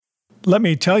Let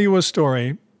Me Tell You a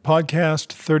Story,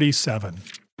 Podcast 37.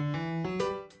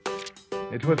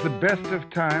 It was the best of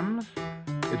times.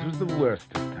 It was the worst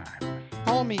of times.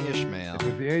 Call me Ishmael. It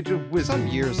was the age of wisdom. Some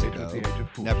years It was ago, the age of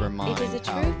fools. never mind It is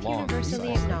a how truth long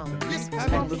universally ago. acknowledged.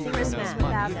 Have a little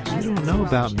money. You don't know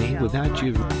about me without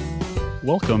you.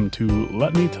 Welcome to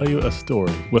Let Me Tell You a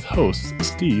Story with hosts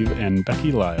Steve and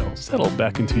Becky Lyle. Settle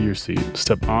back into your seat,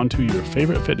 step onto your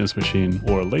favorite fitness machine,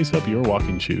 or lace up your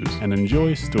walking shoes and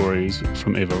enjoy stories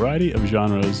from a variety of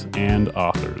genres and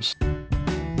authors.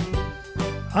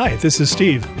 Hi, this is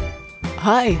Steve.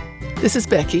 Hi, this is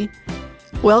Becky.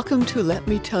 Welcome to Let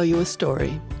Me Tell You a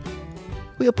Story.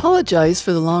 We apologize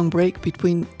for the long break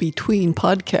between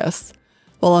podcasts.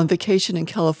 While on vacation in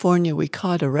California, we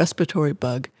caught a respiratory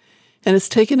bug, and it's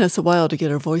taken us a while to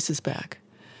get our voices back.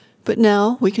 But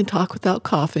now we can talk without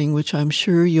coughing, which I'm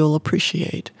sure you'll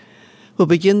appreciate. We'll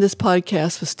begin this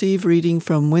podcast with Steve reading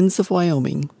from Winds of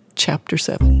Wyoming, Chapter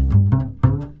 7.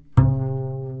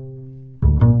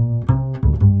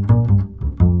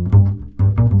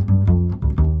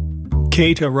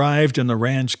 Kate arrived in the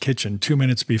ranch kitchen 2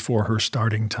 minutes before her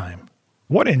starting time.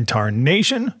 What in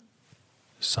tarnation?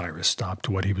 Cyrus stopped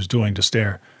what he was doing to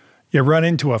stare. You run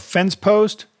into a fence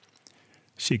post?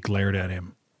 She glared at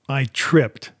him. I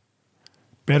tripped.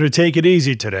 Better take it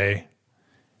easy today.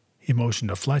 He motioned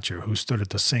to Fletcher, who stood at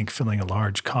the sink filling a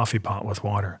large coffee pot with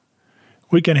water.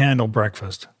 We can handle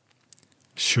breakfast.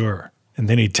 Sure, and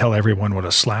then he'd tell everyone what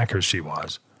a slacker she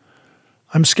was.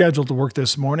 I'm scheduled to work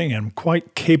this morning and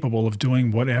quite capable of doing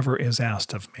whatever is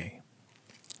asked of me.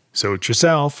 Suit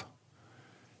yourself.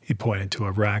 He pointed to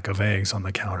a rack of eggs on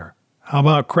the counter. How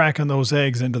about cracking those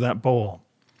eggs into that bowl?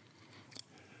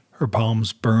 Her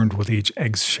palms burned with each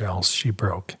eggshell she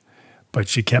broke, but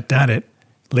she kept at it.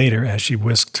 Later, as she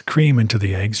whisked cream into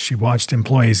the eggs, she watched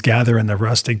employees gather in the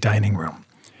rustic dining room.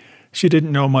 She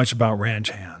didn't know much about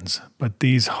ranch hands, but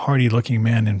these hardy-looking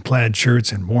men in plaid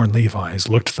shirts and worn Levi's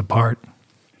looked the part.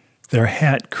 Their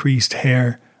hat-creased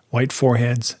hair, white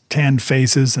foreheads, tanned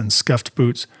faces, and scuffed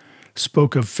boots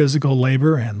spoke of physical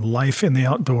labor and life in the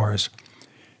outdoors.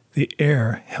 The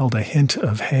air held a hint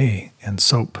of hay and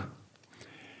soap.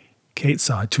 Kate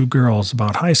saw two girls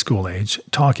about high school age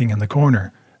talking in the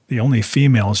corner, the only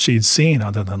females she'd seen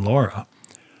other than Laura.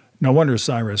 No wonder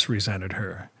Cyrus resented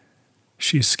her.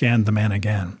 She scanned the man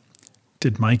again.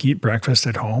 Did Mike eat breakfast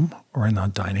at home or in the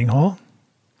dining hall?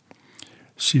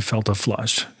 She felt a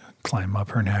flush climb up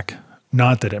her neck.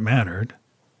 Not that it mattered.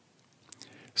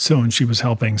 Soon she was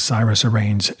helping Cyrus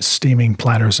arrange steaming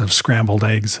platters of scrambled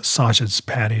eggs, sausage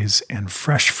patties, and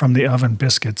fresh-from-the-oven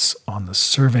biscuits on the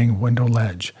serving window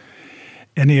ledge.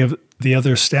 Any of the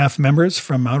other staff members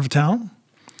from out of town?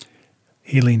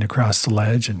 He leaned across the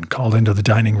ledge and called into the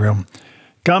dining room.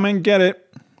 Come and get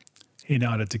it. He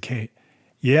nodded to Kate.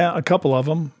 Yeah, a couple of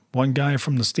them. One guy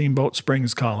from the Steamboat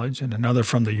Springs College and another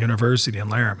from the university in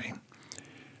Laramie.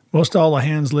 Most all the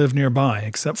hands live nearby,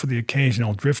 except for the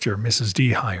occasional drifter Mrs.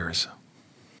 D hires.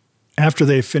 After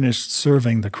they finished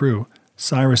serving the crew,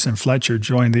 Cyrus and Fletcher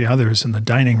joined the others in the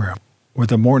dining room, where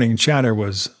the morning chatter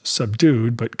was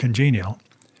subdued but congenial.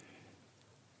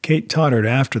 Kate tottered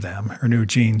after them, her new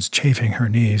jeans chafing her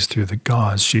knees through the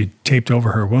gauze she'd taped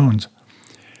over her wounds.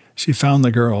 She found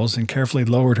the girls and carefully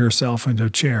lowered herself into a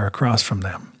chair across from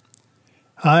them.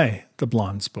 Hi, the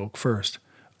blonde spoke first.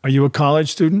 Are you a college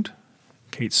student?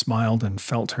 Kate smiled and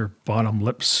felt her bottom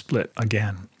lip split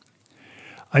again.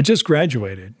 I just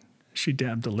graduated. She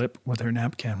dabbed the lip with her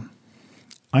napkin.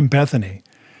 I'm Bethany.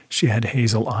 She had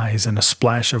hazel eyes and a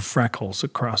splash of freckles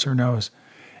across her nose.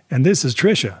 And this is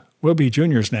Tricia. We'll be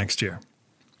juniors next year.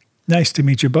 Nice to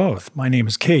meet you both. My name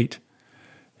is Kate.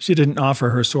 She didn't offer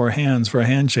her sore hands for a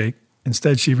handshake.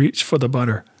 Instead, she reached for the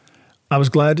butter. I was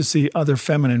glad to see other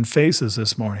feminine faces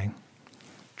this morning.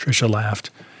 Tricia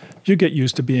laughed. You get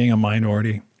used to being a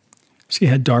minority. She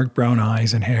had dark brown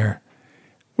eyes and hair.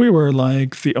 We were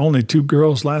like the only two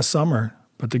girls last summer,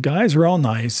 but the guys are all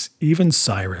nice, even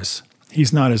Cyrus.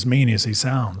 He's not as mean as he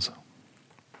sounds.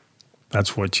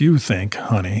 That's what you think,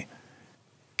 honey.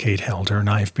 Kate held her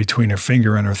knife between her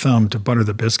finger and her thumb to butter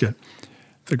the biscuit.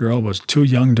 The girl was too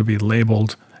young to be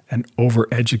labeled an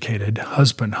overeducated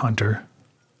husband hunter.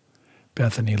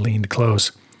 Bethany leaned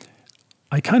close.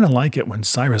 I kind of like it when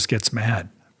Cyrus gets mad.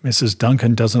 Mrs.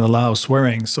 Duncan doesn't allow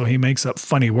swearing, so he makes up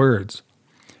funny words.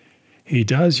 He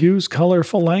does use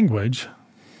colorful language.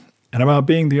 And about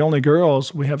being the only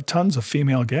girls, we have tons of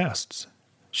female guests.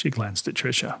 She glanced at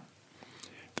Tricia.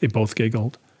 They both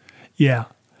giggled. Yeah,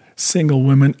 single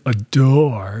women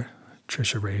adore.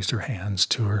 Tricia raised her hands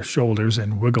to her shoulders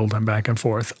and wiggled them back and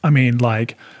forth. I mean,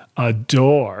 like,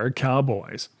 adore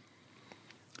cowboys.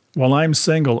 Well, I'm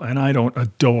single and I don't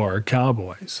adore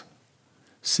cowboys.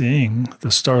 Seeing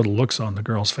the startled looks on the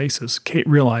girls' faces, Kate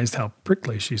realized how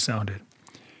prickly she sounded.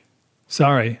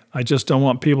 Sorry, I just don't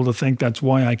want people to think that's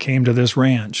why I came to this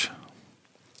ranch.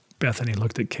 Bethany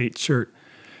looked at Kate's shirt.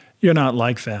 You're not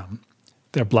like them.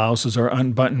 Their blouses are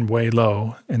unbuttoned way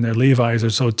low, and their Levi's are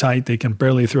so tight they can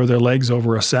barely throw their legs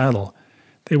over a saddle.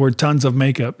 They wear tons of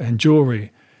makeup and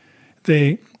jewelry.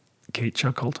 Kate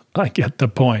chuckled. I get the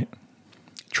point.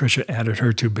 Tricia added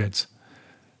her 2 bits.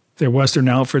 Their Western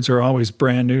outfits are always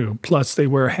brand new, plus they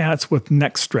wear hats with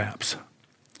neck straps.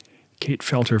 Kate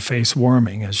felt her face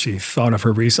warming as she thought of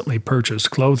her recently purchased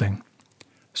clothing.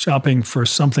 Shopping for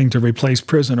something to replace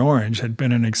Prison Orange had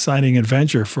been an exciting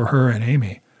adventure for her and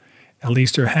Amy. At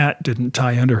least her hat didn't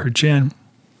tie under her chin.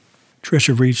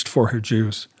 Tricia reached for her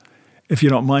juice. If you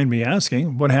don't mind me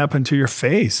asking, what happened to your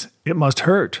face? It must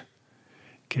hurt.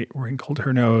 Kate wrinkled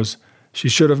her nose. She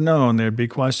should have known there'd be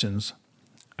questions.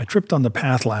 I tripped on the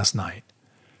path last night.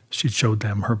 She showed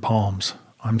them her palms.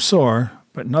 I'm sore,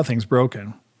 but nothing's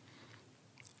broken.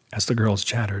 As the girls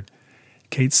chattered,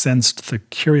 Kate sensed the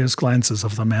curious glances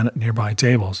of the men at nearby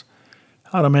tables.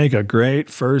 How to make a great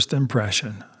first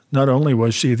impression. Not only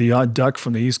was she the odd duck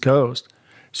from the East Coast,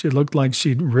 she looked like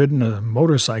she'd ridden a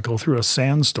motorcycle through a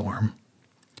sandstorm.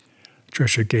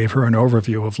 Tricia gave her an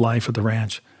overview of life at the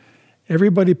ranch.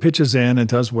 Everybody pitches in and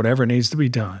does whatever needs to be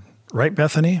done. Right,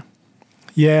 Bethany?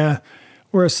 Yeah,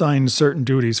 we're assigned certain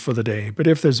duties for the day, but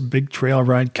if there's a big trail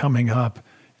ride coming up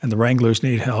and the wranglers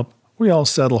need help, we all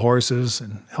settle horses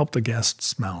and help the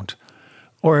guests mount.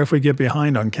 Or if we get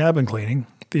behind on cabin cleaning,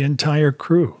 the entire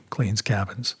crew cleans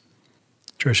cabins.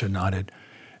 Tricia nodded.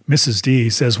 Mrs. D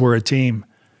says we're a team.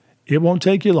 It won't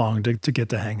take you long to get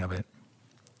the hang of it.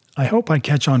 I hope I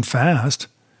catch on fast.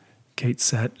 Kate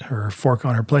set her fork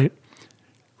on her plate.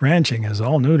 Ranching is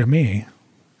all new to me.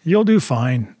 You'll do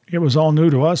fine. It was all new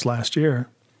to us last year.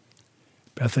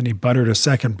 Bethany buttered a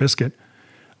second biscuit.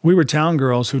 We were town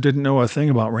girls who didn't know a thing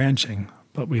about ranching,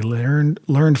 but we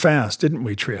learned fast, didn't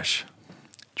we, Trish?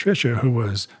 Tricia, who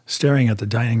was staring at the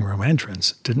dining room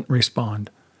entrance, didn't respond.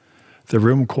 The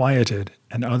room quieted,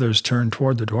 and others turned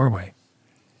toward the doorway.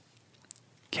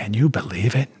 Can you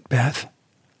believe it, Beth?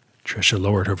 Tricia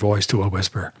lowered her voice to a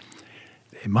whisper.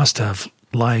 They must have,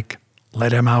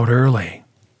 let him out early.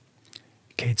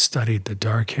 Kate studied the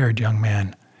dark-haired young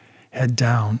man. Head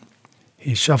down,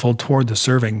 he shuffled toward the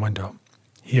serving window.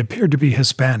 He appeared to be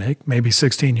Hispanic, maybe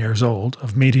 16 years old,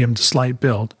 of medium to slight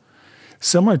build.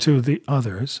 Similar to the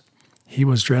others, he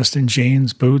was dressed in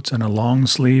jeans, boots, and a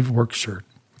long-sleeve work shirt.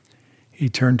 He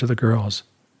turned to the girls.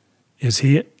 Is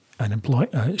he an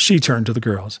employee? She turned to the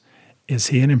girls. Is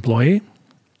he an employee?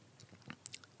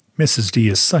 Mrs. D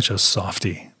is such a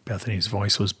softy. Bethany's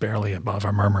voice was barely above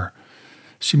a murmur.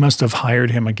 She must have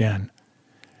hired him again.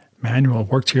 Manuel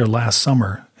worked here last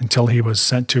summer until he was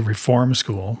sent to reform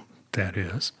school, that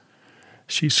is.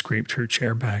 She scraped her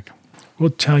chair back.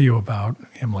 We'll tell you about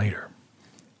him later.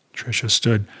 Tricia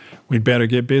stood. We'd better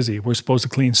get busy. We're supposed to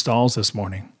clean stalls this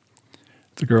morning.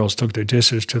 The girls took their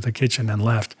dishes to the kitchen and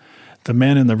left. The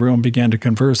men in the room began to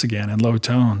converse again in low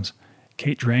tones.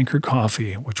 Kate drank her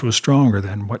coffee, which was stronger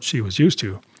than what she was used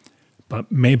to,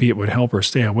 but maybe it would help her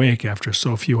stay awake after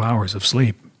so few hours of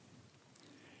sleep.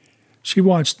 She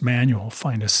watched Manuel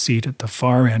find a seat at the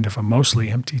far end of a mostly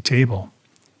empty table.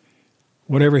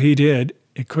 Whatever he did,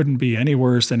 it couldn't be any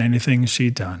worse than anything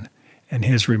she'd done, and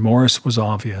his remorse was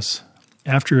obvious.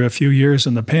 After a few years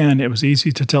in the pen, it was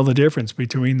easy to tell the difference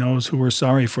between those who were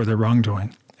sorry for their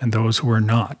wrongdoing and those who were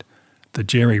not, the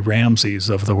Jerry Ramseys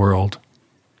of the world.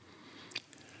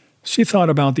 She thought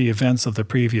about the events of the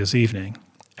previous evening.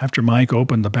 After Mike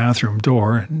opened the bathroom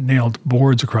door and nailed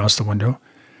boards across the window,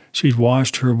 she'd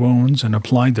washed her wounds and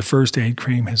applied the first aid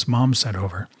cream his mom sent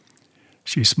over.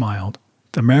 She smiled.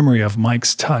 The memory of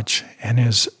Mike's touch and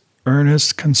his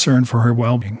earnest concern for her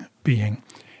well-being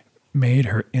made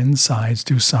her insides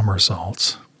do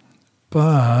somersaults.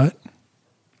 But,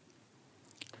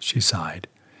 she sighed,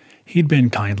 he'd been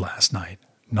kind last night.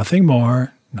 Nothing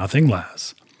more, nothing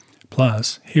less.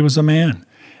 Plus, he was a man,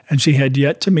 and she had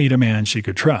yet to meet a man she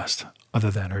could trust, other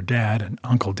than her dad and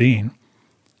Uncle Dean.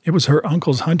 It was her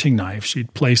uncle's hunting knife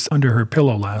she'd placed under her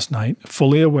pillow last night,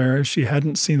 fully aware she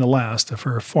hadn't seen the last of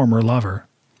her former lover.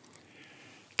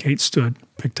 Kate stood,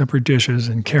 picked up her dishes,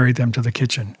 and carried them to the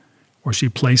kitchen, where she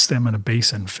placed them in a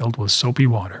basin filled with soapy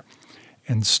water,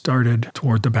 and started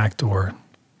toward the back door.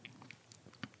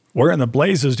 Where in the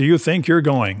blazes do you think you're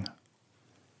going?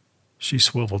 She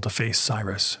swiveled to face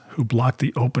Cyrus, who blocked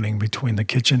the opening between the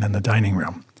kitchen and the dining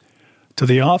room. To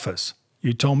the office.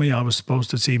 You told me I was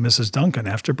supposed to see Mrs. Duncan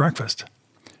after breakfast.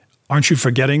 Aren't you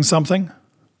forgetting something?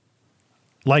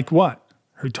 Like what?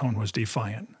 Her tone was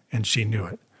defiant, and she knew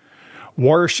it.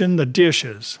 Washing the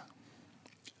dishes.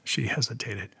 She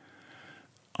hesitated.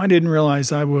 I didn't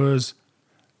realize I was...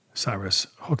 Cyrus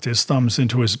hooked his thumbs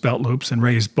into his belt loops and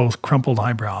raised both crumpled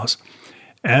eyebrows.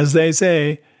 As they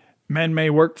say, men may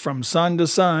work from sun to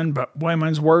sun, but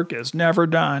women's work is never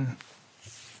done.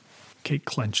 Kate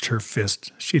clenched her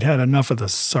fist. She'd had enough of the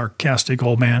sarcastic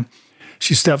old man.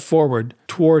 She stepped forward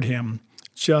toward him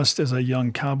just as a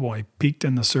young cowboy peeked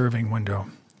in the serving window.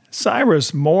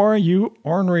 Cyrus Moore, you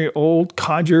ornery old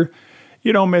codger.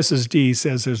 You know Mrs. D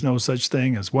says there's no such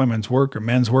thing as women's work or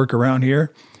men's work around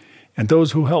here, and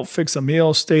those who help fix a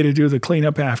meal stay to do the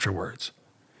cleanup afterwards.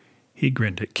 He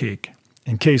grinned at Kate.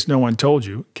 In case no one told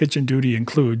you, kitchen duty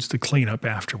includes the cleanup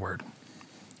afterward.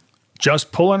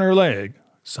 Just pulling her leg.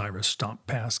 Cyrus stomped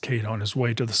past Kate on his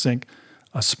way to the sink,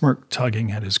 a smirk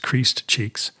tugging at his creased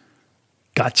cheeks.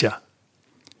 Gotcha.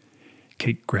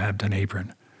 Kate grabbed an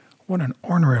apron. What an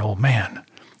ornery old man.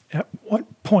 At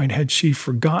what point had she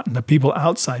forgotten the people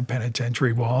outside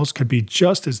penitentiary walls could be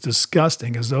just as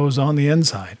disgusting as those on the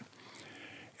inside?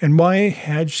 And why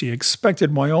had she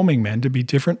expected Wyoming men to be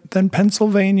different than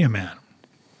Pennsylvania men?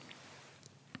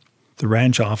 The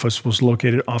ranch office was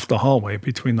located off the hallway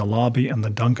between the lobby and the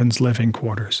Duncans' living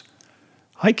quarters.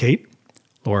 Hi, Kate.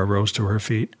 Laura rose to her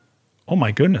feet. Oh,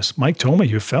 my goodness, Mike told me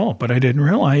you fell, but I didn't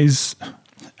realize.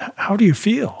 How do you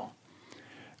feel?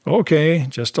 Okay,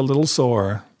 just a little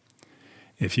sore.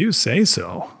 If you say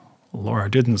so. Laura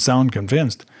didn't sound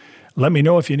convinced. Let me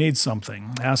know if you need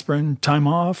something. Aspirin, time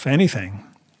off, anything.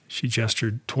 She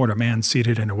gestured toward a man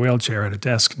seated in a wheelchair at a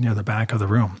desk near the back of the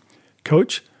room.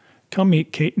 Coach, come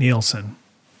meet Kate Nielsen.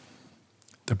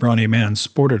 The brawny man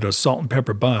sported a salt and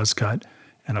pepper buzz cut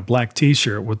and a black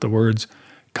T-shirt with the words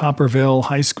Copperville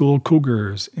High School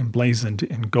Cougars emblazoned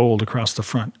in gold across the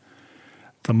front.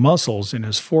 The muscles in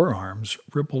his forearms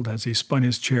rippled as he spun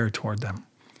his chair toward them.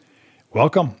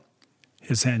 Welcome.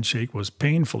 His handshake was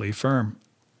painfully firm.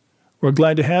 We're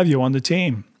glad to have you on the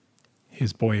team.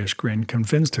 His boyish grin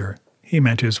convinced her he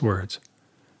meant his words.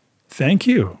 Thank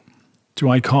you. Do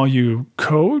I call you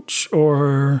Coach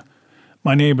or...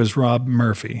 My name is Rob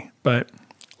Murphy, but...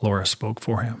 Laura spoke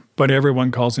for him. But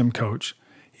everyone calls him Coach.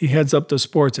 He heads up the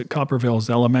sports at Copperville's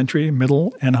elementary,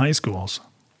 middle, and high schools.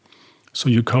 So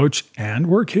you coach and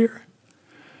work here?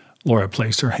 Laura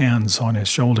placed her hands on his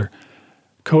shoulder.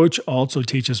 Coach also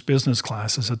teaches business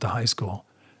classes at the high school.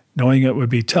 Knowing it would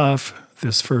be tough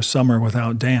this first summer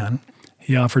without Dan,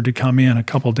 he offered to come in a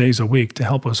couple days a week to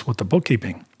help us with the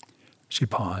bookkeeping. She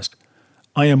paused.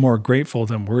 I am more grateful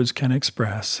than words can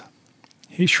express.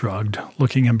 He shrugged,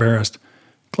 looking embarrassed.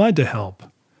 Glad to help.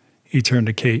 He turned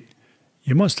to Kate.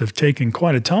 You must have taken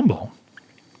quite a tumble.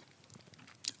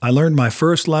 I learned my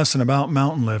first lesson about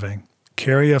mountain living.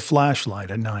 Carry a flashlight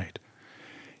at night.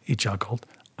 He chuckled.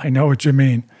 I know what you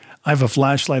mean. I have a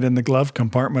flashlight in the glove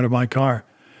compartment of my car,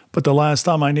 but the last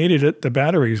time I needed it, the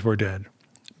batteries were dead.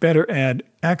 Better add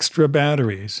extra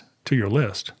batteries to your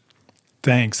list.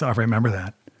 Thanks, I'll remember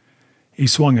that. He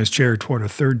swung his chair toward a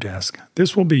third desk.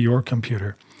 This will be your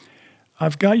computer.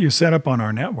 I've got you set up on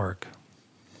our network.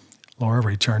 Laura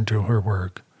returned to her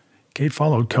work. Kate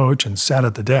followed Coach and sat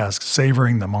at the desk,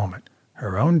 savoring the moment.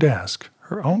 Her own desk,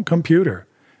 her own computer,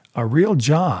 a real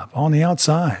job on the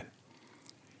outside.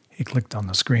 He clicked on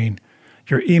the screen.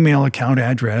 Your email account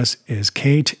address is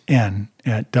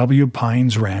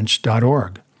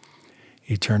katen@wpinesranch.org.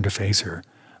 He turned to face her.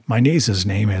 My niece's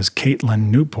name is Caitlin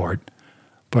Newport,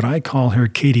 but I call her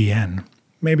Katie N.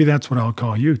 Maybe that's what I'll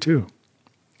call you, too.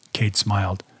 Kate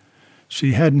smiled.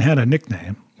 She hadn't had a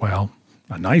nickname, well,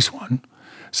 a nice one,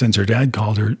 since her dad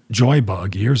called her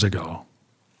Joybug years ago.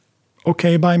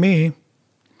 Okay by me.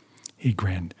 He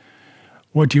grinned.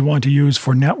 What do you want to use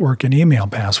for network and email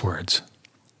passwords?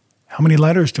 How many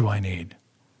letters do I need?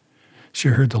 She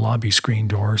heard the lobby screen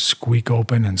door squeak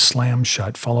open and slam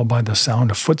shut, followed by the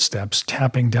sound of footsteps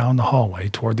tapping down the hallway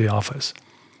toward the office.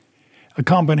 A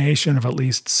combination of at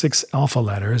least 6 alpha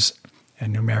letters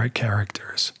and numeric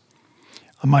characters.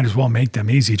 I might as well make them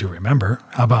easy to remember.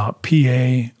 How about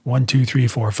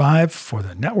PA12345 for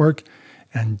the network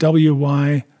and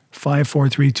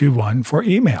WY54321 for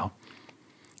email?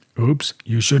 Oops,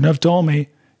 you shouldn't have told me.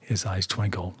 His eyes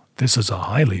twinkled. This is a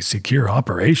highly secure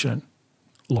operation.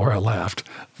 Laura laughed.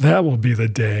 That will be the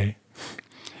day.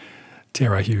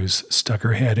 Tara Hughes stuck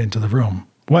her head into the room.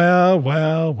 Well,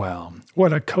 well, well,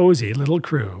 what a cozy little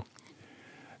crew.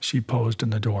 She posed in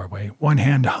the doorway, one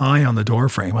hand high on the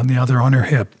doorframe and the other on her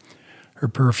hip, her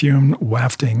perfume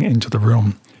wafting into the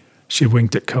room. She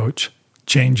winked at Coach.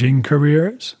 Changing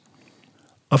careers?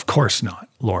 Of course not.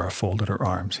 Laura folded her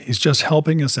arms. He's just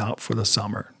helping us out for the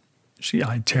summer. She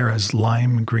eyed Tara's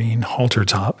lime green halter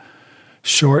top,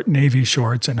 short navy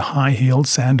shorts, and high-heeled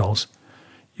sandals.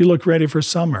 You look ready for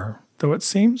summer, though it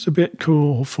seems a bit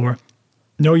cool for...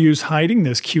 No use hiding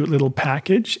this cute little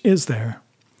package, is there?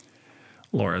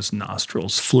 Laura's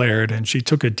nostrils flared, and she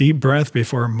took a deep breath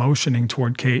before motioning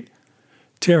toward Kate.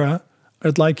 Tara,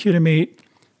 I'd like you to meet...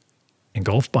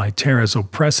 Engulfed by Tara's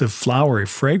oppressive flowery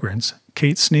fragrance,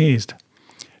 Kate sneezed.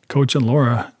 Coach and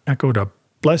Laura echoed a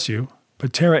bless you,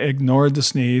 but Tara ignored the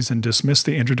sneeze and dismissed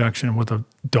the introduction with a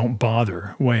don't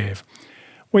bother wave.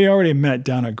 We already met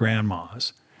down at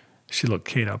Grandma's. She looked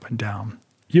Kate up and down.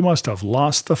 You must have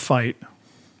lost the fight.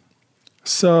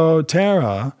 So,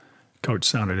 Tara, Coach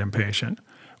sounded impatient,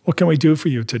 what can we do for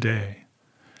you today?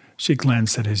 She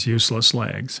glanced at his useless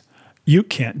legs. You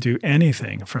can't do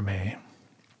anything for me.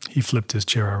 He flipped his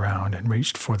chair around and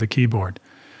reached for the keyboard.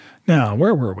 Now,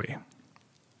 where were we?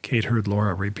 Kate heard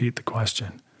Laura repeat the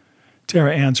question.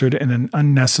 Tara answered in an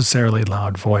unnecessarily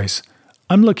loud voice.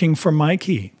 I'm looking for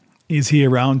Mikey. Is he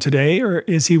around today, or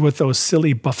is he with those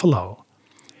silly buffalo?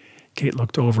 Kate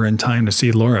looked over in time to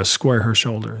see Laura square her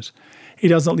shoulders. He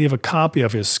doesn't leave a copy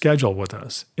of his schedule with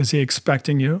us. Is he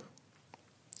expecting you?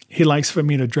 He likes for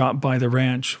me to drop by the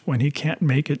ranch when he can't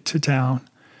make it to town.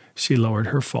 She lowered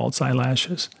her false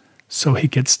eyelashes. So he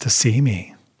gets to see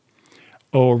me.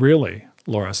 Oh, really?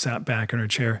 Laura sat back in her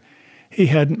chair. He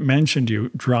hadn't mentioned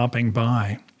you dropping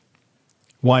by.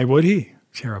 Why would he?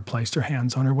 Tara placed her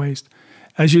hands on her waist.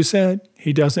 As you said,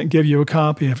 he doesn't give you a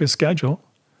copy of his schedule.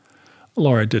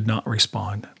 Laura did not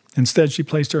respond. Instead, she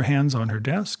placed her hands on her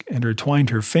desk, intertwined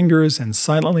her fingers, and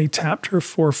silently tapped her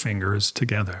forefingers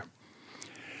together.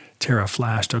 Tara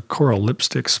flashed a coral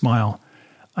lipstick smile.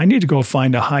 I need to go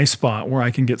find a high spot where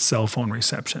I can get cell phone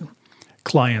reception.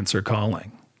 Clients are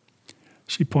calling.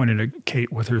 She pointed at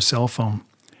Kate with her cell phone.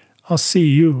 I'll see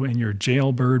you and your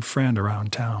jailbird friend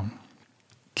around town.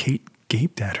 Kate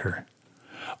gaped at her.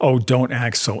 Oh, don't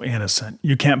act so innocent.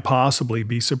 You can't possibly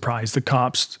be surprised the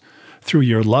cops threw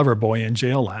your lover boy in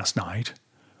jail last night.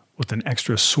 With an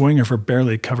extra swing of her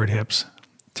barely covered hips,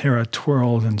 Tara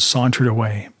twirled and sauntered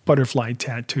away, butterfly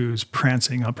tattoos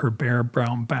prancing up her bare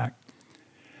brown back.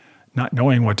 Not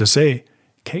knowing what to say,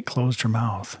 Kate closed her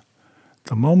mouth.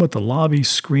 The moment the lobby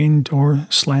screen door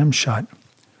slammed shut,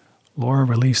 Laura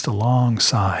released a long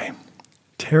sigh.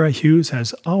 Tara Hughes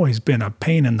has always been a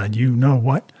pain in the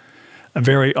you-know-what. A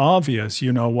very obvious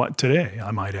you-know-what today, I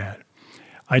might add.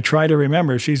 I try to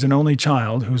remember she's an only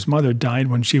child whose mother died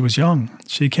when she was young.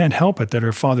 She can't help it that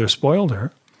her father spoiled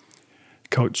her.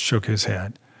 Coach shook his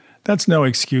head. That's no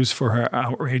excuse for her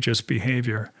outrageous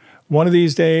behavior. One of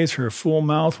these days, her fool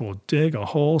mouth will dig a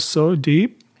hole so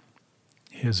deep.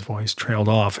 His voice trailed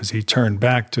off as he turned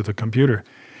back to the computer.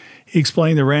 He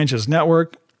explained the ranch's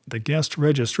network, the guest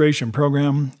registration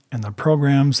program, and the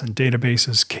programs and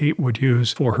databases Kate would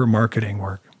use for her marketing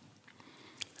work.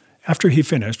 After he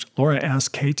finished, Laura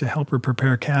asked Kate to help her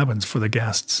prepare cabins for the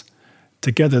guests.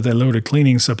 Together, they loaded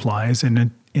cleaning supplies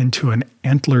into an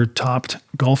antler-topped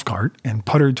golf cart and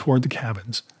puttered toward the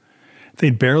cabins.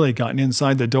 They'd barely gotten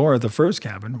inside the door of the first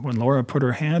cabin when Laura put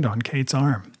her hand on Kate's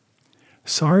arm.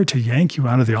 Sorry to yank you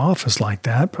out of the office like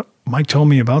that, but Mike told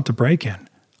me about the break-in.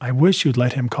 I wish you'd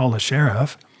let him call the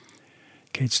sheriff.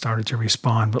 Kate started to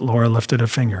respond, but Laura lifted a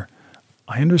finger.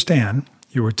 I understand.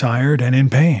 You were tired and in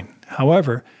pain.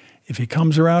 However, if he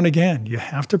comes around again, you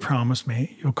have to promise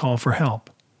me you'll call for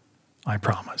help. I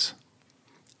promise.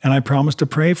 And I promise to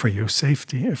pray for your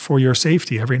safety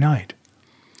every night.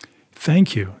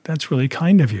 Thank you. That's really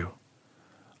kind of you.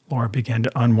 Laura began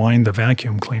to unwind the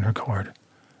vacuum cleaner cord.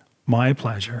 My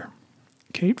pleasure.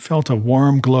 Kate felt a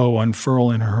warm glow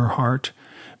unfurl in her heart.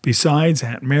 Besides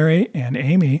Aunt Mary and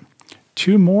Amy,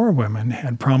 2 more women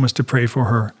had promised to pray for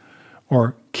her,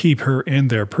 or keep her in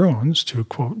their prunes, to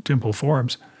quote Dimple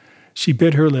Forbes. She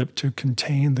bit her lip to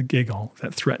contain the giggle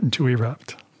that threatened to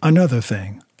erupt. Another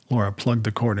thing, Laura plugged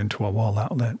the cord into a wall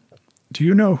outlet. Do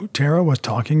you know who Tara was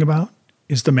talking about?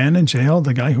 Is the man in jail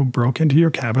the guy who broke into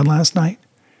your cabin last night?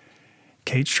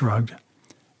 Kate shrugged.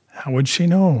 How would she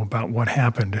know about what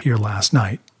happened here last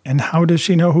night? And how does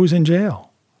she know who's in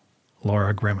jail?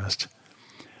 Laura grimaced.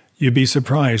 You'd be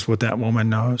surprised what that woman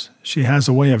knows. She has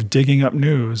a way of digging up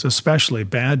news, especially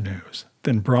bad news,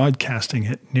 then broadcasting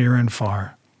it near and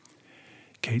far.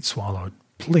 Kate swallowed.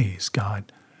 Please,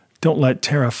 God, don't let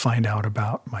Tara find out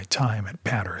about my time at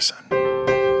Patterson.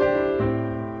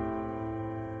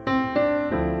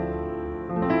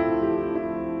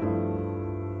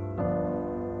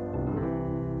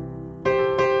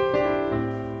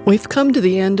 We've come to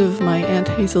the end of my Aunt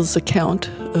Hazel's account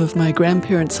of my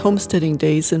grandparents' homesteading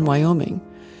days in Wyoming.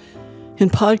 In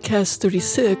podcast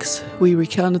 36, we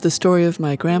recounted the story of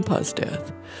my grandpa's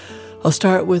death. I'll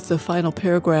start with the final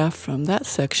paragraph from that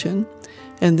section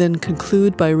and then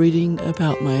conclude by reading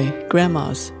about my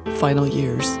grandma's final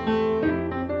years.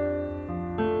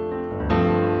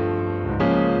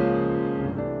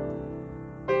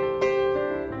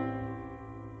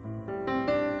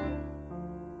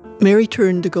 Mary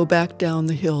turned to go back down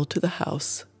the hill to the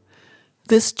house.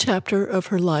 This chapter of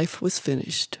her life was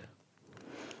finished.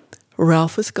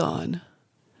 Ralph was gone,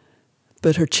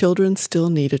 but her children still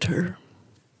needed her.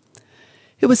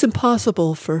 It was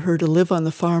impossible for her to live on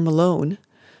the farm alone,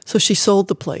 so she sold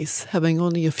the place, having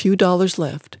only a few dollars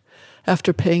left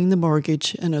after paying the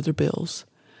mortgage and other bills.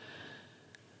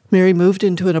 Mary moved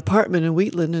into an apartment in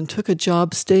Wheatland and took a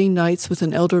job staying nights with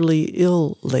an elderly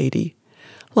ill lady.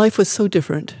 Life was so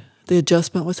different. The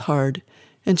adjustment was hard,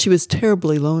 and she was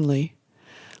terribly lonely.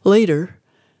 Later,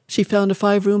 she found a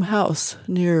 5-room house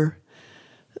near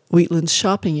Wheatland's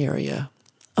shopping area,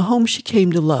 a home she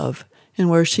came to love and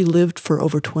where she lived for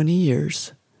over 20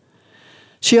 years.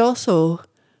 She also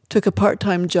took a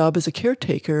part-time job as a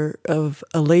caretaker of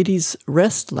a ladies'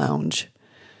 rest lounge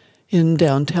in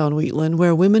downtown Wheatland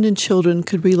where women and children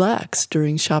could relax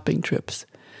during shopping trips.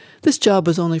 This job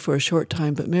was only for a short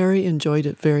time, but Mary enjoyed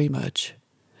it very much.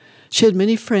 She had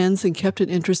many friends and kept an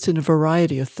interest in a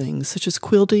variety of things, such as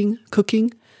quilting,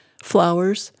 cooking,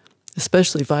 flowers,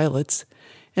 especially violets,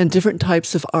 and different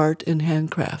types of art and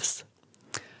handcrafts.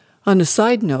 On a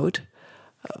side note,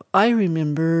 I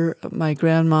remember my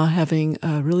grandma having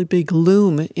a really big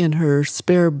loom in her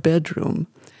spare bedroom,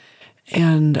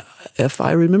 and if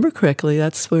I remember correctly,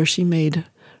 that's where she made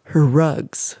her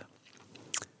rugs.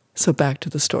 So back to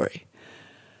the story.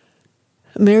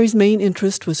 Mary's main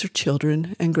interest was her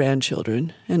children and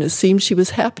grandchildren, and it seemed she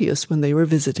was happiest when they were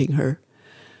visiting her.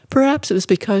 Perhaps it was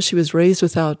because she was raised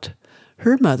without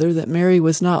her mother that Mary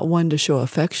was not one to show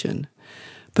affection,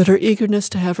 but her eagerness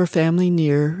to have her family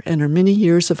near and her many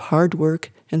years of hard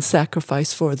work and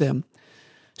sacrifice for them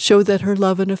showed that her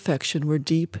love and affection were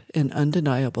deep and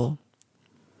undeniable.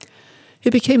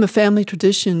 It became a family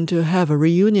tradition to have a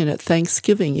reunion at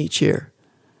Thanksgiving each year,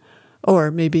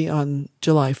 or maybe on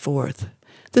July 4th.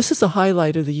 This is a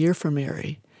highlight of the year for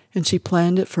Mary, and she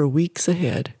planned it for weeks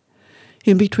ahead.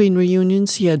 In between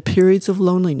reunions, she had periods of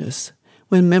loneliness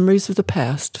when memories of the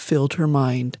past filled her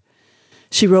mind.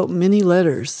 She wrote many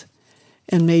letters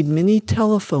and made many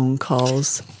telephone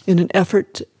calls in an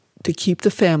effort to keep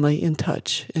the family in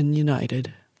touch and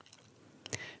united.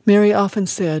 Mary often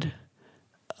said,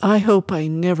 "I hope I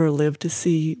never live to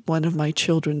see one of my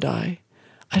children die.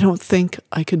 I don't think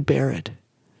I could bear it."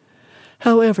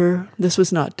 However, this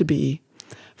was not to be,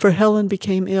 for Helen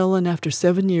became ill and after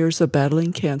 7 years of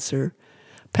battling cancer,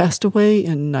 passed away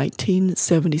in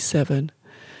 1977.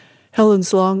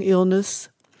 Helen's long illness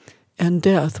and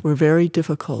death were very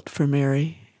difficult for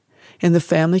Mary, and the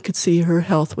family could see her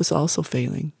health was also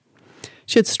failing.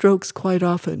 She had strokes quite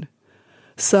often,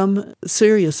 some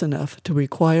serious enough to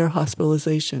require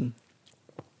hospitalization.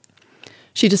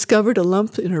 She discovered a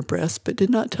lump in her breast but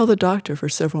did not tell the doctor for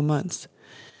several months.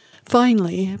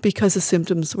 Finally, because the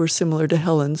symptoms were similar to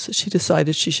Helen's, she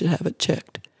decided she should have it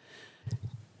checked.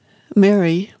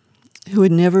 Mary, who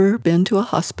had never been to a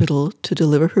hospital to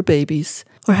deliver her babies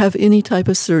or have any type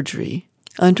of surgery,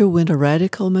 underwent a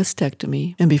radical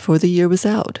mastectomy, and before the year was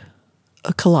out,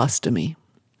 a colostomy.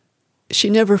 She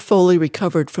never fully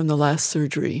recovered from the last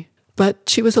surgery, but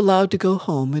she was allowed to go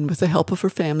home and with the help of her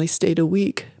family stayed a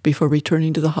week before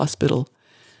returning to the hospital.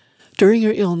 During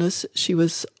her illness, she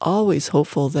was always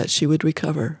hopeful that she would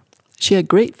recover. She had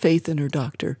great faith in her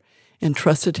doctor and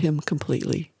trusted him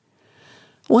completely.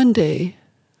 One day,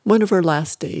 one of her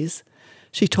last days,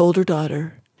 she told her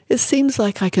daughter, "It seems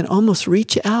like I can almost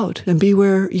reach out and be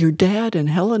where your dad and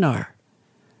Helen are.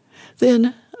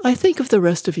 Then I think of the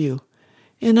rest of you,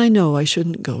 and I know I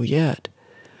shouldn't go yet."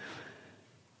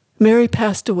 Mary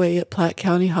passed away at Platte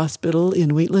County Hospital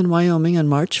in Wheatland, Wyoming on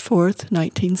March 4th,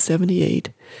 1978,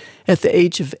 at the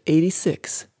age of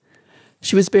 86.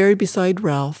 She was buried beside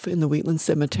Ralph in the Wheatland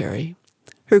Cemetery.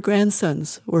 Her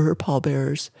grandsons were her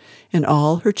pallbearers, and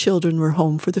all her children were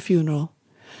home for the funeral.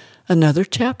 Another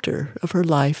chapter of her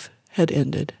life had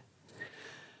ended.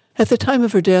 At the time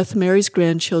of her death, Mary's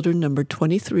grandchildren numbered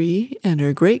 23 and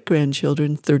her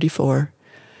great-grandchildren 34.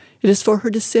 It is for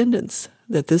her descendants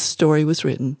that this story was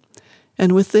written,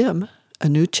 and with them, a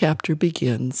new chapter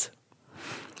begins.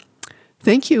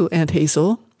 Thank you, Aunt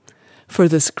Hazel, for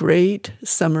this great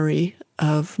summary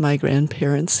of my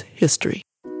grandparents' history.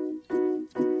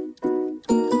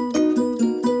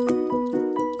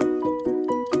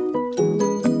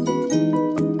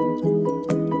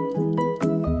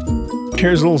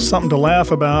 Here's a little something to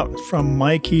laugh about from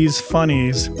Mikey's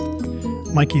Funnies,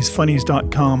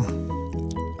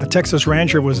 Mikey'sFunnies.com. A Texas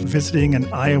rancher was visiting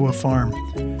an Iowa farm.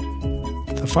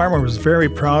 The farmer was very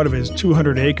proud of his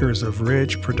 200 acres of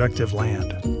rich, productive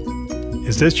land.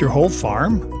 "Is this your whole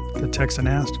farm?" the Texan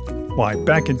asked. "Why,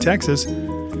 back in Texas,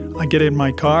 I get in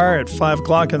my car at 5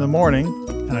 o'clock in the morning,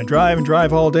 and I drive and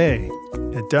drive all day.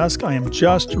 At dusk, I am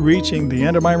just reaching the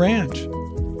end of my ranch."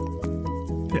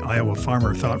 The Iowa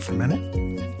farmer thought for a minute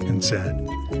and said,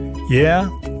 "Yeah,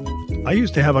 I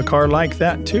used to have a car like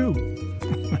that too."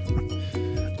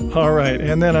 All right,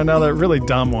 and then another really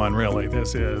dumb one, really.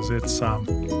 It's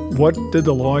what did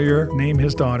the lawyer name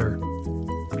his daughter?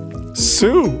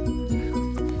 Sue.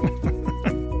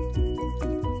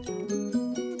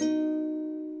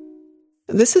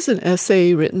 This is an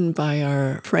essay written by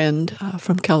our friend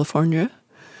from California,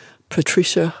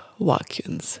 Patricia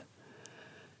Watkins.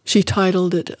 She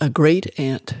titled it A Great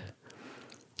Aunt.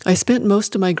 I spent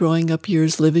most of my growing up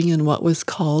years living in what was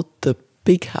called the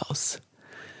Big House,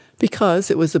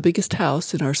 because it was the biggest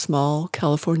house in our small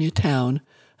California town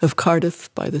of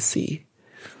Cardiff by the Sea.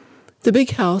 The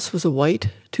Big House was a white,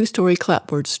 2-story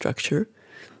clapboard structure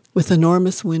with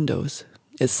enormous windows.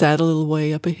 It sat a little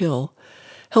way up a hill,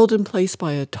 held in place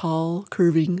by a tall,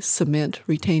 curving cement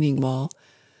retaining wall,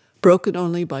 broken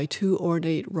only by 2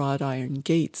 ornate wrought iron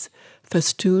gates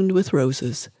festooned with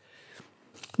roses.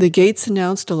 The gates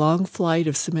announced a long flight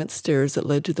of cement stairs that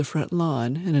led to the front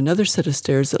lawn and another set of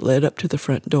stairs that led up to the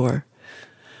front door.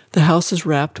 The house is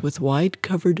wrapped with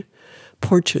wide-covered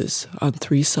porches on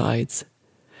 3 sides.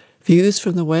 Views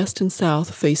from the west and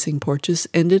south-facing porches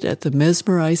ended at the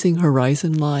mesmerizing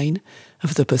horizon line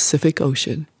of the Pacific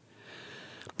Ocean.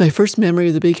 My first memory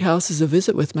of the Big House is a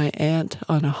visit with my aunt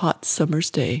on a hot summer's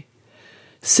day.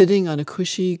 Sitting on a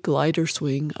cushy glider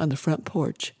swing on the front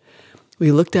porch,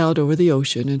 we looked out over the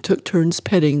ocean and took turns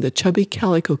petting the chubby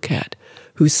calico cat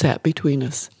who sat between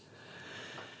us.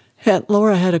 Aunt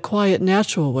Laura had a quiet,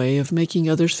 natural way of making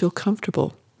others feel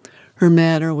comfortable. Her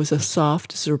manner was as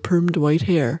soft as her permed white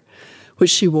hair,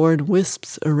 which she wore in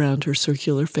wisps around her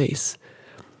circular face.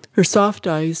 Her soft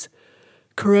eyes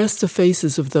caressed the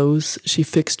faces of those she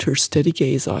fixed her steady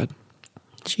gaze on.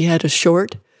 She had a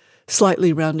short,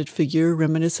 slightly rounded figure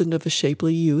reminiscent of a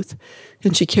shapely youth,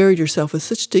 and she carried herself with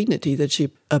such dignity that she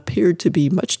appeared to be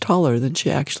much taller than she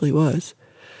actually was.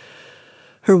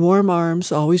 Her warm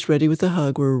arms, always ready with a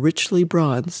hug, were richly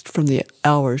bronzed from the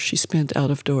hours she spent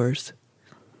out of doors.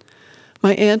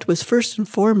 My aunt was first and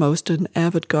foremost an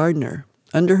avid gardener.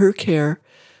 Under her care,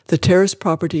 the terrace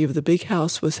property of the Big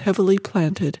House was heavily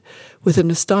planted with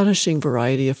an astonishing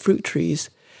variety of fruit trees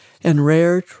and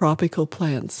rare tropical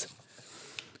plants.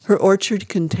 Her orchard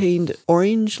contained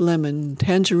orange, lemon,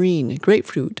 tangerine,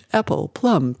 grapefruit, apple,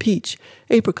 plum, peach,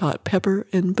 apricot, pepper,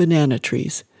 and banana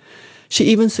trees. She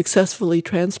even successfully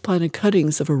transplanted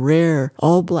cuttings of a rare,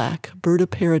 all-black bird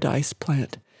of paradise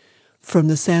plant from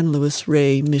the San Luis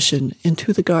Rey Mission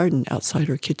into the garden outside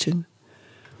her kitchen.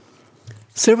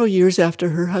 Several years after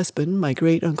her husband, my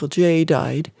great-uncle Jay,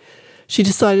 died, she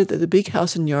decided that the big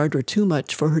house and yard were too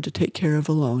much for her to take care of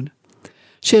alone.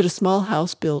 She had a small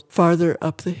house built farther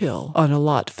up the hill on a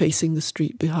lot facing the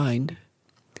street behind.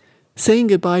 Saying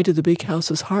goodbye to the big house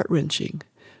was heart-wrenching,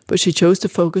 but she chose to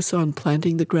focus on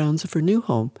planting the grounds of her new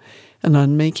home and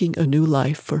on making a new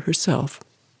life for herself.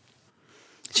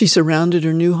 She surrounded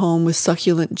her new home with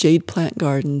succulent jade plant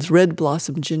gardens, red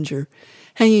blossom ginger,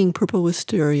 hanging purple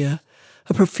wisteria,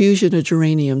 a profusion of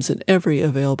geraniums in every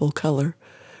available color,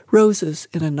 roses,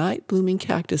 and a night-blooming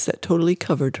cactus that totally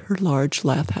covered her large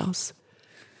lath house.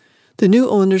 The new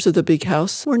owners of the big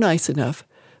house were nice enough,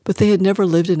 but they had never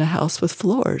lived in a house with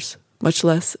floors, much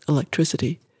less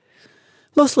electricity.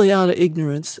 Mostly out of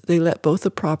ignorance, they let both the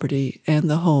property and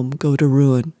the home go to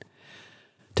ruin.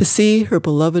 To see her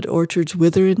beloved orchards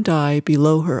wither and die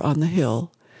below her on the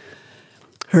hill,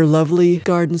 her lovely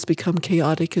gardens become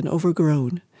chaotic and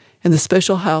overgrown, and the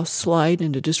special house slide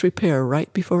into disrepair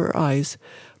right before her eyes,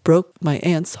 broke my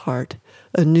aunt's heart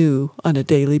anew on a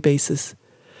daily basis.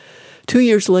 2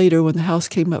 years later, when the house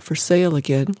came up for sale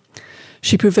again,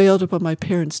 she prevailed upon my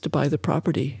parents to buy the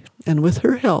property, and with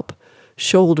her help,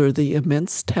 shoulder the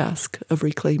immense task of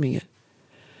reclaiming it.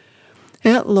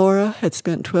 Aunt Laura had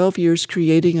spent 12 years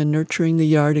creating and nurturing the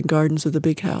yard and gardens of the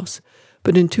big house,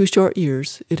 but in 2 short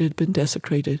years it had been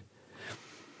desecrated.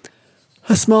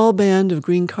 A small band of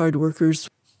green card workers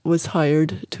was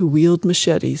hired to wield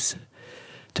machetes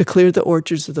to clear the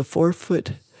orchards of the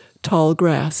 4-foot tall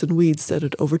grass and weeds that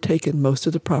had overtaken most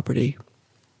of the property.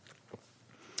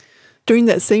 During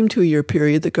that same 2-year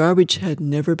period, the garbage had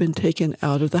never been taken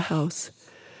out of the house,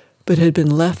 but had been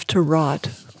left to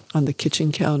rot on the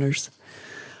kitchen counters.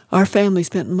 Our family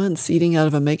spent months eating out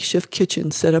of a makeshift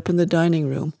kitchen set up in the dining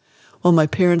room, while my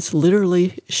parents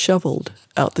literally shoveled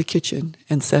out the kitchen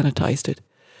and sanitized it.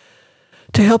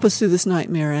 To help us through this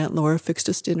nightmare, Aunt Laura fixed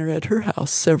us dinner at her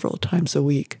house several times a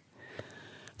week.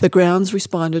 The grounds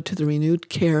responded to the renewed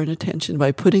care and attention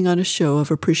by putting on a show of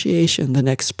appreciation the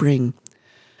next spring.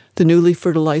 The newly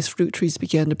fertilized fruit trees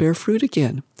began to bear fruit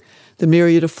again. The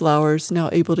myriad of flowers, now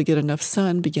able to get enough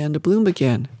sun, began to bloom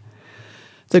again.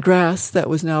 The grass that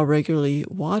was now regularly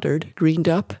watered greened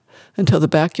up until the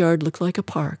backyard looked like a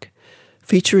park,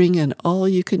 featuring an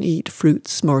all-you-can-eat fruit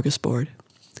smorgasbord.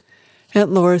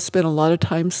 Aunt Laura spent a lot of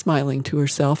time smiling to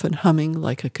herself and humming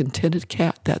like a contented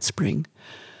cat that spring.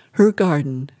 Her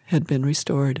garden had been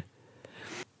restored.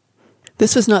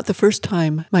 This was not the first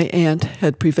time my aunt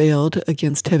had prevailed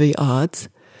against heavy odds.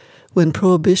 When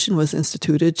Prohibition was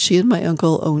instituted, she and my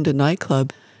uncle owned a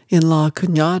nightclub in La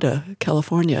Cañada,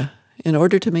 California. In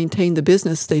order to maintain the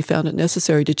business, they found it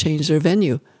necessary to change their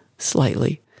venue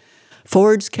slightly.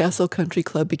 Ford's Castle Country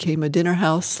Club became a dinner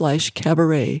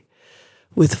house/cabaret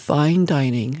with fine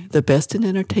dining, the best in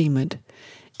entertainment,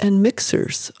 and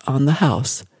mixers on the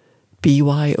house.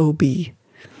 BYOB.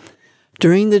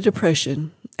 During the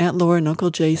Depression, Aunt Laura and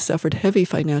Uncle Jay suffered heavy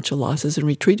financial losses and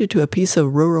retreated to a piece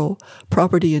of rural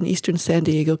property in eastern San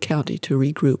Diego County to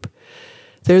regroup.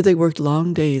 There they worked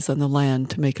long days on the land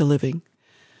to make a living.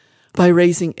 By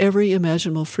raising every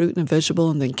imaginable fruit and vegetable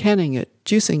and then canning it,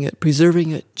 juicing it, preserving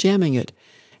it, jamming it,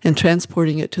 and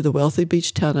transporting it to the wealthy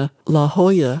beach town of La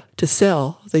Jolla to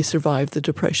sell, they survived the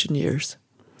Depression years.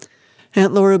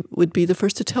 Aunt Laura would be the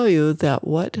first to tell you that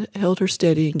what held her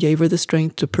steady and gave her the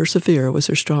strength to persevere was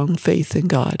her strong faith in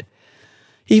God.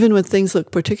 Even when things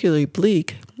looked particularly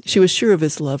bleak, she was sure of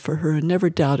his love for her and never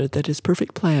doubted that his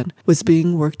perfect plan was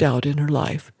being worked out in her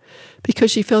life.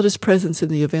 Because she felt his presence in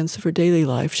the events of her daily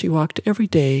life, she walked every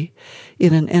day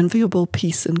in an enviable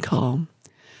peace and calm.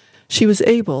 She was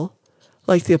able,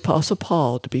 like the Apostle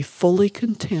Paul, to be fully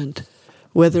content,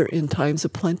 whether in times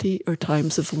of plenty or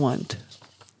times of want.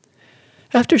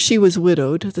 After she was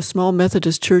widowed, the small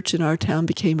Methodist church in our town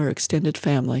became her extended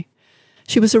family.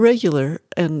 She was a regular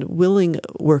and willing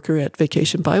worker at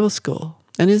Vacation Bible School,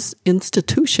 an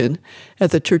institution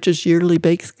at the church's yearly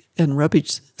bake and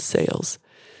rubbish sales,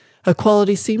 a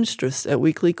quality seamstress at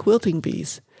weekly quilting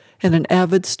bees, and an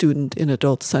avid student in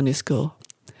adult Sunday school.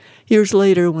 Years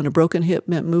later, when a broken hip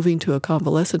meant moving to a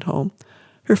convalescent home,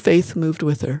 her faith moved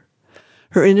with her.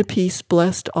 Her inner peace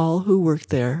blessed all who worked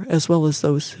there, as well as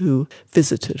those who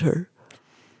visited her.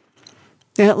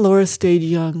 Aunt Laura stayed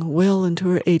young well into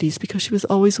her 80s because she was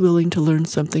always willing to learn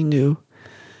something new.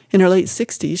 In her late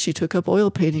 60s, she took up oil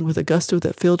painting with a gusto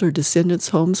that filled her descendants'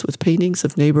 homes with paintings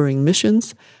of neighboring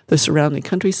missions, the surrounding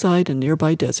countryside, and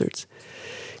nearby deserts.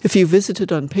 If you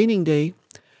visited on painting day,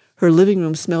 her living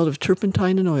room smelled of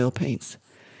turpentine and oil paints.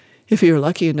 If you were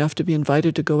lucky enough to be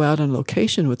invited to go out on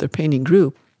location with her painting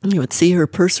group, you would see her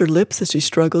purse her lips as she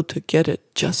struggled to get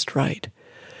it just right.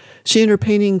 She and her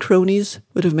painting cronies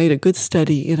would have made a good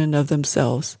study in and of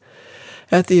themselves.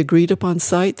 At the agreed-upon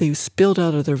site, they spilled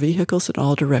out of their vehicles in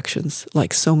all directions,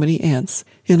 like so many ants,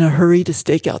 in a hurry to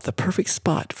stake out the perfect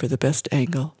spot for the best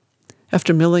angle.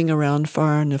 After milling around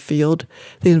far in a field,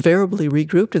 they invariably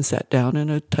regrouped and sat down in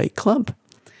a tight clump.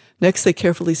 Next, they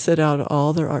carefully set out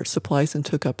all their art supplies and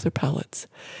took up their palettes.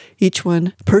 Each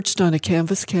one, perched on a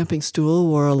canvas camping stool,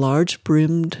 wore a large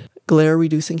brimmed,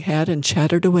 glare-reducing hat and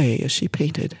chattered away as she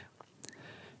painted.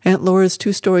 Aunt Laura's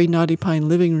 2-story Knotty Pine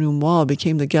living room wall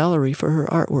became the gallery for her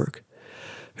artwork.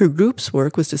 Her group's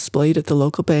work was displayed at the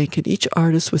local bank, and each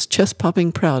artist was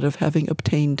chest-popping proud of having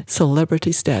obtained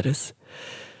celebrity status.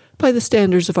 By the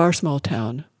standards of our small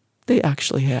town, they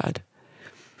actually had.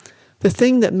 The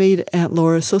thing that made Aunt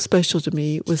Laura so special to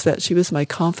me was that she was my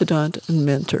confidant and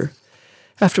mentor.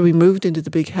 After we moved into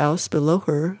the big house below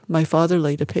her, my father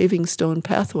laid a paving stone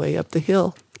pathway up the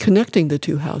hill, connecting the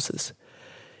two houses.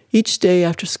 Each day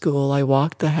after school, I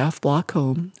walked the half-block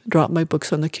home, dropped my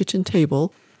books on the kitchen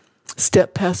table,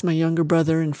 stepped past my younger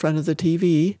brother in front of the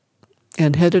TV,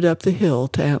 and headed up the hill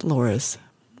to Aunt Laura's.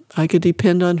 I could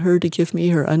depend on her to give me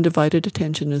her undivided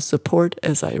attention and support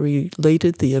as I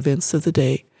related the events of the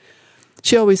day.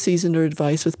 She always seasoned her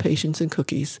advice with patience and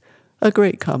cookies, a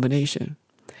great combination.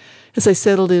 As I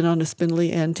settled in on a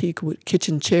spindly antique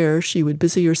kitchen chair, she would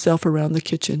busy herself around the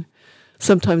kitchen,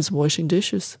 sometimes washing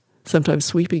dishes, sometimes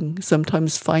sweeping,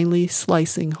 sometimes finely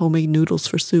slicing homemade noodles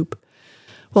for soup.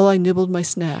 While I nibbled my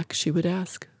snack, she would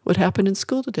ask, "What happened in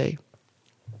school today?"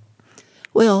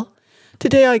 "Well,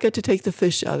 today I got to take the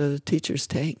fish out of the teacher's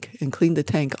tank and clean the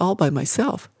tank all by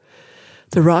myself."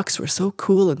 The rocks were so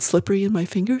cool and slippery in my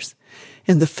fingers,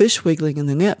 and the fish wiggling in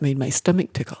the net made my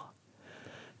stomach tickle.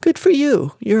 Good for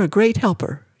you. You're a great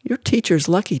helper. Your teacher's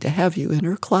lucky to have you in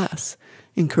her class,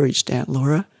 encouraged Aunt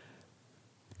Laura.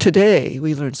 Today,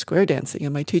 we learned square dancing,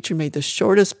 and my teacher made the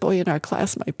shortest boy in our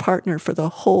class my partner for the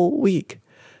whole week.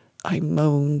 I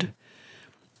moaned.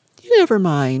 You never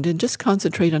mind, and just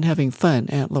concentrate on having fun,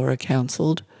 Aunt Laura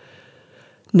counseled,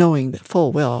 knowing that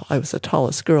full well I was the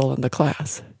tallest girl in the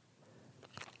class.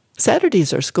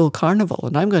 Saturday's our school carnival,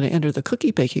 and I'm going to enter the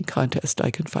cookie baking contest,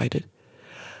 I confided.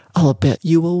 I'll bet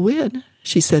you will win,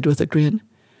 she said with a grin.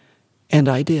 And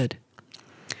I did.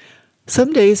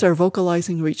 Some days our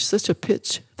vocalizing reached such a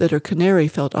pitch that her canary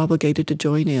felt obligated to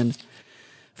join in,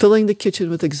 filling the kitchen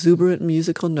with exuberant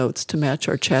musical notes to match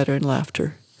our chatter and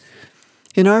laughter.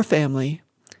 In our family,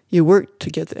 you worked to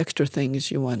get the extra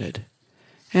things you wanted.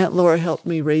 Aunt Laura helped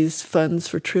me raise funds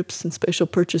for trips and special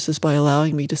purchases by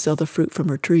allowing me to sell the fruit from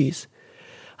her trees.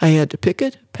 I had to pick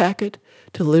it, pack it,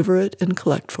 deliver it, and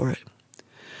collect for it.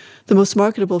 The most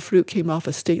marketable fruit came off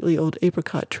a stately old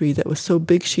apricot tree that was so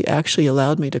big she actually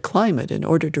allowed me to climb it in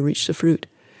order to reach the fruit.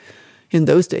 In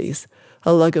those days,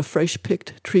 a lug of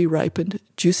fresh-picked, tree-ripened,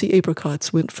 juicy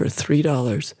apricots went for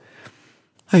 $3.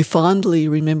 I fondly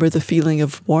remember the feeling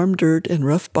of warm dirt and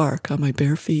rough bark on my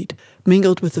bare feet,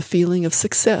 mingled with the feeling of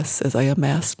success as I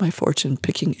amassed my fortune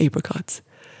picking apricots.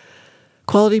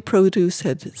 Quality Produce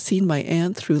had seen my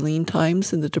aunt through lean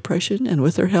times in the Depression, and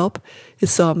with her help, it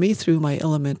saw me through my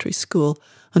elementary school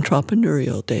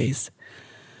entrepreneurial days.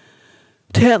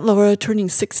 To Aunt Laura, turning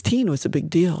 16 was a big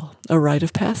deal, a rite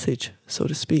of passage, so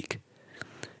to speak.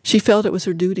 She felt it was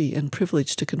her duty and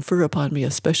privilege to confer upon me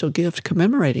a special gift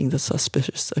commemorating this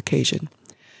auspicious occasion.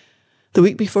 The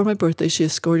week before my birthday, she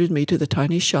escorted me to the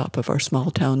tiny shop of our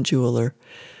small-town jeweler.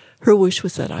 Her wish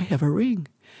was that I have a ring.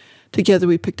 Together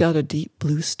we picked out a deep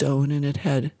blue stone and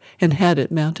had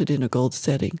it mounted in a gold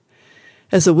setting.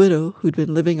 As a widow who'd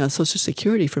been living on Social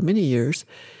Security for many years,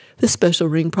 this special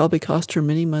ring probably cost her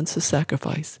many months of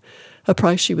sacrifice, a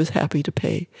price she was happy to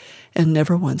pay and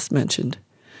never once mentioned.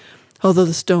 Although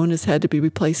the stone has had to be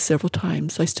replaced several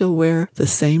times, I still wear the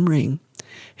same ring.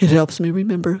 It helps me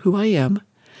remember who I am,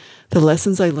 the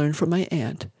lessons I learned from my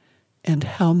aunt, and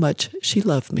how much she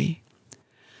loved me.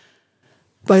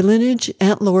 By lineage,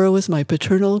 Aunt Laura was my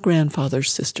paternal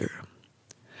grandfather's sister,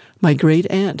 my great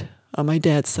aunt on my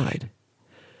dad's side.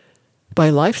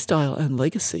 By lifestyle and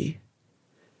legacy,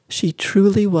 she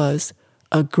truly was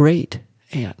a great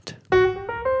aunt.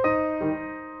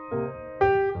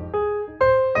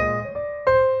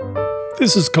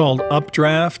 This is called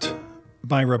Updraft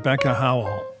by Rebecca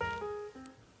Howell.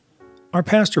 Our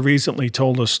pastor recently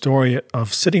told a story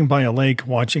of sitting by a lake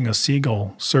watching a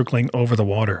seagull circling over the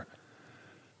water.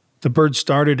 The bird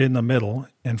started in the middle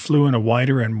and flew in a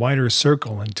wider and wider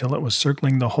circle until it was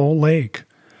circling the whole lake.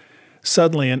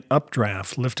 Suddenly, an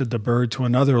updraft lifted the bird to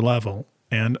another level,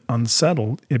 and,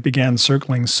 unsettled, it began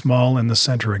circling small in the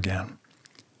center again.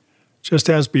 Just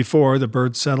as before, the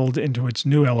bird settled into its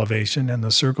new elevation, and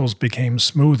the circles became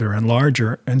smoother and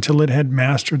larger until it had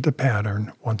mastered the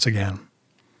pattern once again.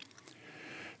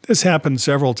 This happened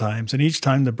several times, and each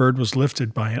time the bird was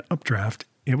lifted by an updraft,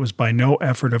 it was by no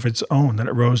effort of its own that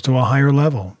it rose to a higher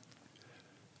level.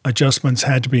 Adjustments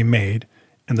had to be made,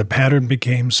 and the pattern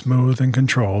became smooth and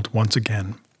controlled once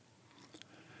again.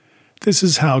 This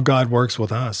is how God works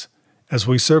with us. As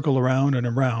we circle around and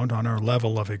around on our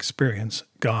level of experience,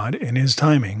 God, in His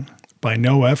timing, by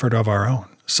no effort of our own,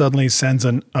 suddenly sends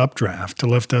an updraft to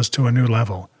lift us to a new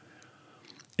level.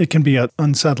 It can be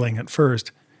unsettling at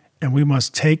first, and we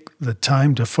must take the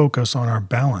time to focus on our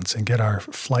balance and get our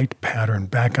flight pattern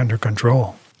back under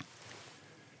control.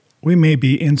 We may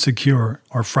be insecure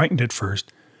or frightened at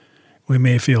first. We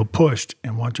may feel pushed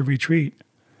and want to retreat.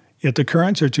 Yet the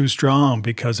currents are too strong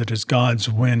because it is God's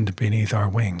wind beneath our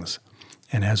wings.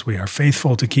 And as we are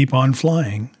faithful to keep on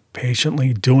flying,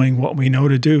 patiently doing what we know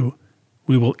to do,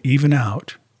 we will even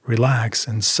out, relax,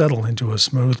 and settle into a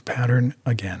smooth pattern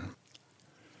again.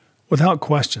 Without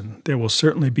question, there will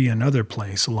certainly be another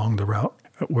place along the route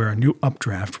where a new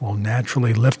updraft will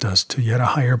naturally lift us to yet a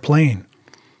higher plane.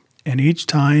 And each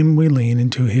time we lean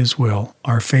into His will,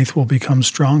 our faith will become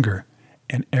stronger,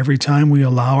 and every time we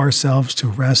allow ourselves to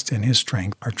rest in His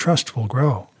strength, our trust will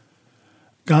grow.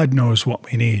 God knows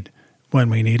what we need, when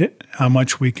we need it, how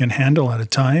much we can handle at a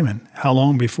time, and how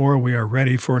long before we are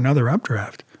ready for another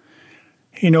updraft.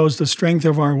 He knows the strength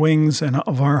of our wings and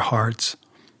of our hearts,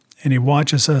 and He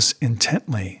watches us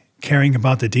intently, caring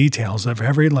about the details of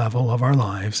every level of our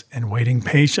lives and waiting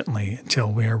patiently until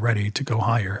we are ready to go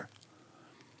higher.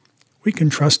 We can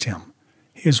trust Him.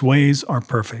 His ways are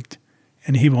perfect,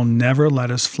 and He will never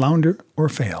let us flounder or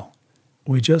fail.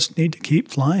 We just need to keep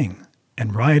flying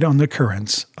and ride on the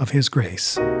currents of His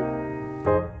grace.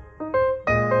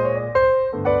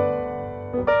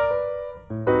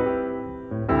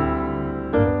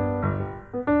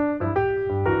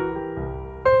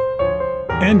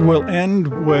 And we'll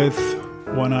end with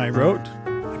one I wrote.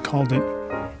 I called it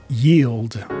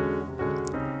Yield.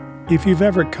 If you've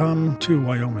ever come to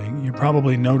Wyoming, you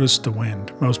probably noticed the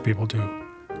wind. Most people do.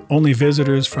 Only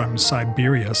visitors from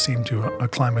Siberia seem to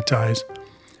acclimatize.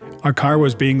 Our car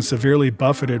was being severely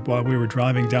buffeted while we were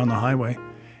driving down the highway.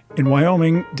 In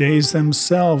Wyoming, days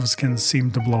themselves can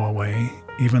seem to blow away,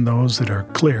 even those that are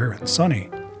clear and sunny.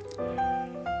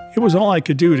 It was all I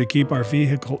could do to keep our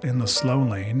vehicle in the slow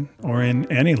lane, or in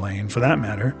any lane for that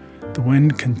matter. The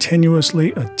wind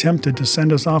continuously attempted to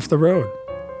send us off the road.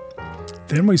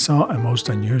 Then we saw a most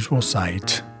unusual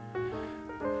sight.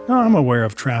 Now, I'm aware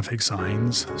of traffic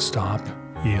signs: stop,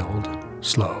 yield,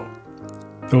 slow.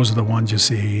 Those are the ones you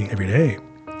see every day.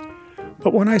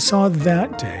 But what I saw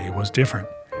that day was different.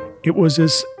 It was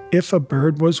as if a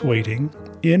bird was waiting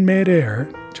in midair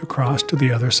to cross to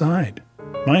the other side.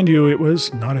 Mind you, it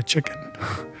was not a chicken.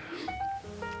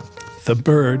 The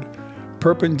bird,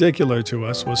 perpendicular to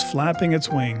us, was flapping its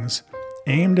wings,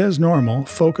 aimed as normal,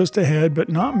 focused ahead, but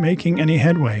not making any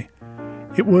headway.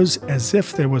 It was as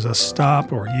if there was a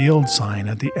stop or yield sign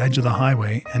at the edge of the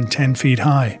highway and 10 feet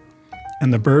high,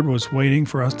 and the bird was waiting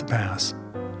for us to pass.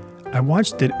 I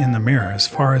watched it in the mirror as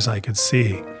far as I could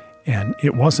see, and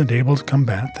it wasn't able to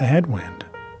combat the headwind.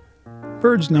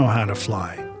 Birds know how to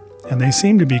fly, and they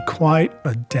seem to be quite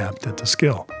adept at the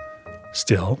skill.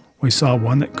 Still, we saw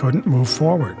one that couldn't move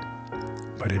forward,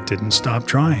 but it didn't stop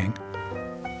trying.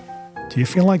 Do you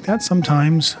feel like that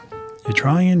sometimes? You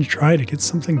try and you try to get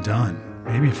something done,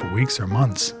 maybe for weeks or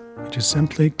months, but you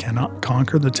simply cannot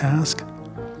conquer the task?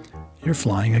 You're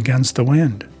flying against the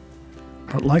wind.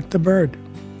 But like the bird,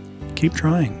 keep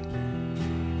trying.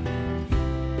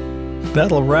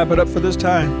 That'll wrap it up for this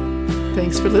time.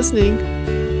 Thanks for listening.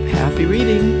 Happy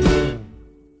reading.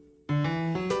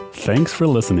 Thanks for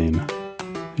listening.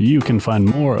 You can find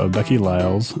more of Becky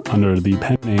Lyles under the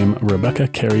pen name Rebecca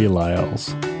Carey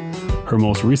Lyles. Her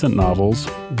most recent novels,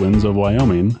 Winds of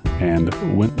Wyoming and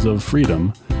Winds of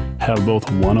Freedom, have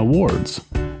both won awards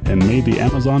and made the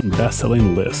Amazon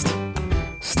best-selling list.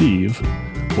 Steve,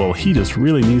 well, he just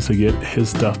really needs to get his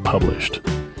stuff published.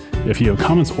 If you have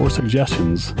comments or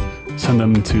suggestions, send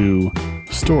them to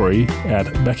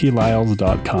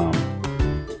story@beckylyles.com.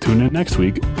 Tune in next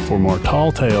week for more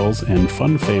tall tales and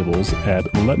fun fables at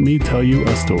Let Me Tell You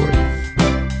a Story.